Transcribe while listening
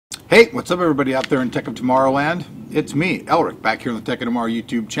Hey, what's up everybody out there in Tech of Tomorrowland? It's me, Elric, back here on the Tech of Tomorrow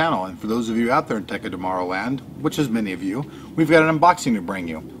YouTube channel. And for those of you out there in Tech of Tomorrowland, which is many of you, we've got an unboxing to bring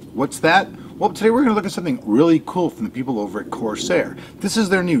you. What's that? Well, today we're going to look at something really cool from the people over at Corsair. This is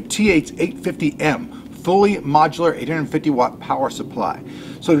their new TX850M, fully modular 850 watt power supply.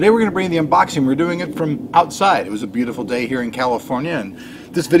 So today we're going to bring you the unboxing. We're doing it from outside. It was a beautiful day here in California, and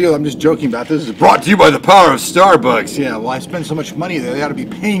this video, I'm just joking about this, is brought to you by the power of Starbucks. Yeah, well, I spend so much money there, they ought to be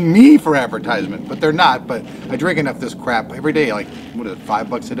paying me for advertisement, but they're not. But I drink enough of this crap every day, like, what is it,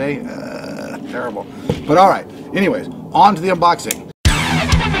 $5 a day? Terrible. But all right, anyways, on to the unboxing.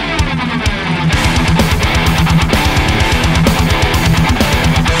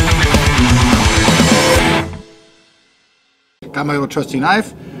 Got my little trusty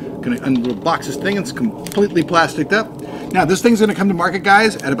knife. Gonna unbox this thing. It's completely plasticed up. Now this thing's gonna come to market,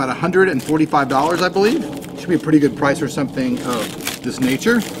 guys, at about $145, I believe. Should be a pretty good price for something of this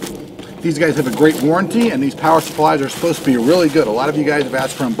nature. These guys have a great warranty, and these power supplies are supposed to be really good. A lot of you guys have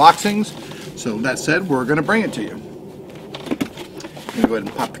asked for unboxings, so that said, we're gonna bring it to you. I'm gonna go ahead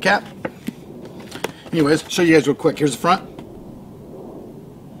and pop the cap. Anyways, show you guys real quick. Here's the front.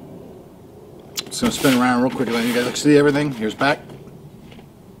 Just gonna spin around real quick and let you guys see everything. Here's back.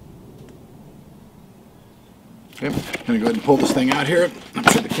 Okay, I'm gonna go ahead and pull this thing out here. I'm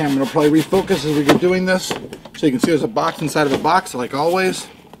sure the camera will probably refocus as we get doing this. So you can see there's a box inside of a box, like always.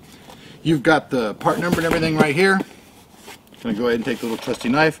 You've got the part number and everything right here. I'm gonna go ahead and take the little trusty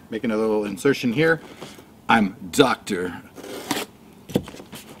knife, make another little insertion here. I'm Doctor.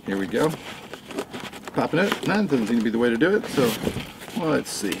 Here we go. Popping it. That doesn't seem to be the way to do it, so well, let's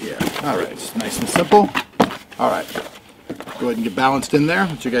see here. Alright, it's nice and simple. Alright, go ahead and get balanced in there.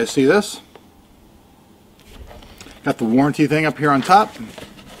 Let you guys see this. Got the warranty thing up here on top.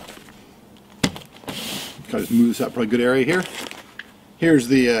 Kind of move this out, probably a good area here. Here's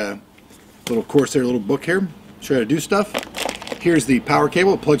the little Corsair little book here. Show you how to do stuff. Here's the power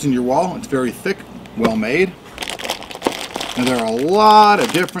cable. It plugs into your wall. It's very thick, well made. And there are a lot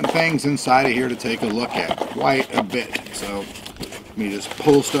of different things inside of here to take a look at. Quite a bit. So let me just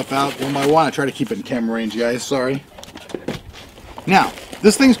pull stuff out one by one. I try to keep it in camera range, guys. Sorry. Now,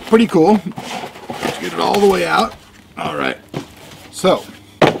 this thing's pretty cool. Let's get it all the way out. Alright, so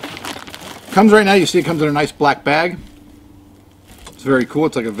comes right now, you see it comes in a nice black bag. It's very cool.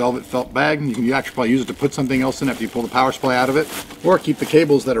 It's like a velvet felt bag. You can actually probably use it to put something else in after you pull the power supply out of it, or keep the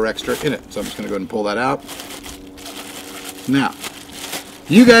cables that are extra in it. So I'm just going to go ahead and pull that out. Now,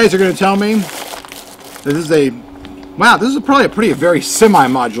 you guys are going to tell me that this is this is probably a very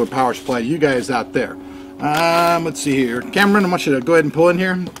semi-modular power supply to you guys out there. Let's see here. Cameron, I want you to go ahead and pull in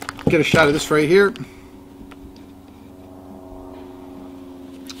here. Get a shot of this right here.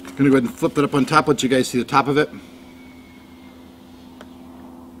 I'm going to go ahead and flip it up on top, let you guys see the top of it.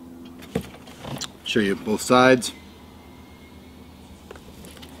 Show you both sides.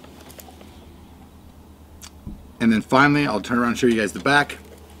 And then finally, I'll turn around and show you guys the back.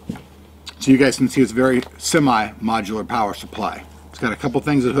 So you guys can see it's a very semi-modular power supply. It's got a couple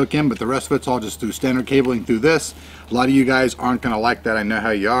things that hook in, but the rest of it's all just through standard cabling through this. A lot of you guys aren't going to like that. I know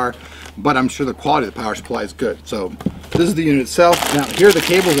how you are. But I'm sure the quality of the power supply is good. So this is the unit itself. Now here are the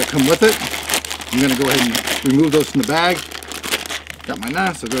cables that come with it. I'm going to go ahead and remove those from the bag. Got my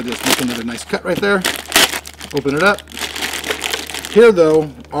knife, so go ahead and just make another nice cut right there. Open it up. Here though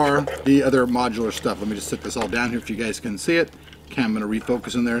are the other modular stuff. Let me just set this all down here if you guys can see it. Okay, I'm going to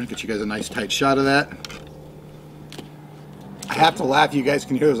refocus in there and get you guys a nice tight shot of that. I have to laugh, you guys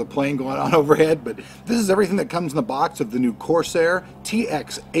can hear there's a plane going on overhead, but this is everything that comes in the box of the new Corsair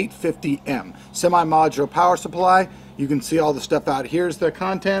TX850M semi-modular power supply. You can see all the stuff out. Here's the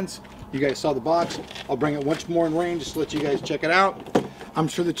contents. You guys saw the box. I'll bring it once more in range just to let you guys check it out. I'm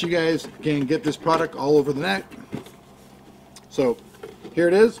sure that you guys can get this product all over the net. So here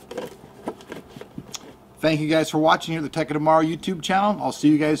it is. Thank you guys for watching here at the Tech of Tomorrow YouTube channel. I'll see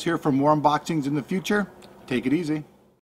you guys here for more unboxings in the future. Take it easy.